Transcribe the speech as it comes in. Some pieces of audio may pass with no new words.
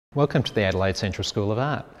Welcome to the Adelaide Central School of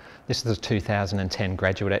Art. This is the 2010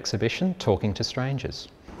 graduate exhibition, Talking to Strangers.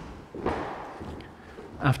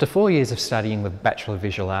 After 4 years of studying the Bachelor of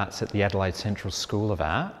Visual Arts at the Adelaide Central School of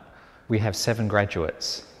Art, we have 7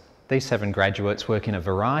 graduates. These 7 graduates work in a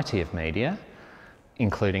variety of media,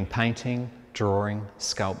 including painting, drawing,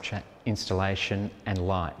 sculpture, installation and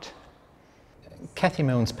light. Cathy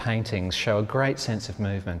Milne's paintings show a great sense of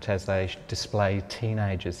movement as they display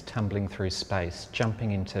teenagers tumbling through space,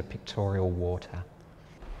 jumping into pictorial water.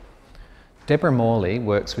 Deborah Morley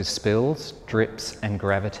works with spills, drips and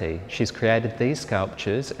gravity. She's created these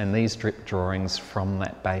sculptures and these drip drawings from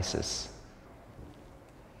that basis.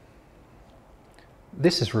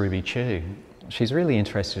 This is Ruby Chu. She's really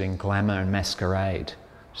interested in glamour and masquerade.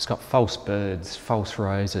 She's got false birds, false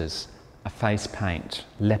roses, a face paint,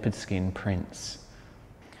 leopard skin prints.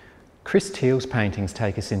 Chris Teal's paintings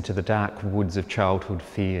take us into the dark woods of childhood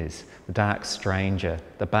fears, the dark stranger,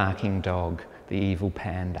 the barking dog, the evil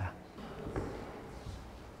panda.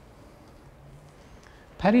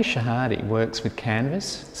 Paddy Shahadi works with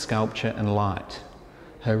canvas, sculpture and light.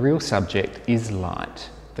 Her real subject is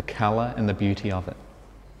light, the colour and the beauty of it.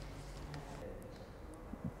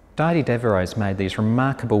 Didi Devereux's made these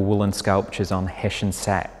remarkable woolen sculptures on Hessian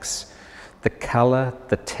sacks. The colour,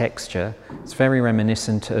 the texture, it's very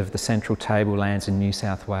reminiscent of the central tablelands in New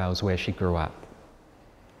South Wales where she grew up.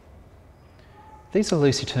 These are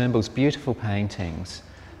Lucy Turnbull's beautiful paintings.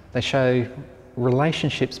 They show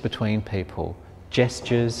relationships between people,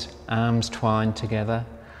 gestures, arms twined together,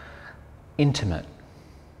 intimate.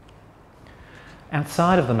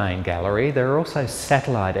 Outside of the main gallery, there are also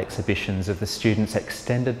satellite exhibitions of the students'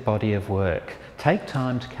 extended body of work. Take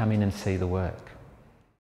time to come in and see the work.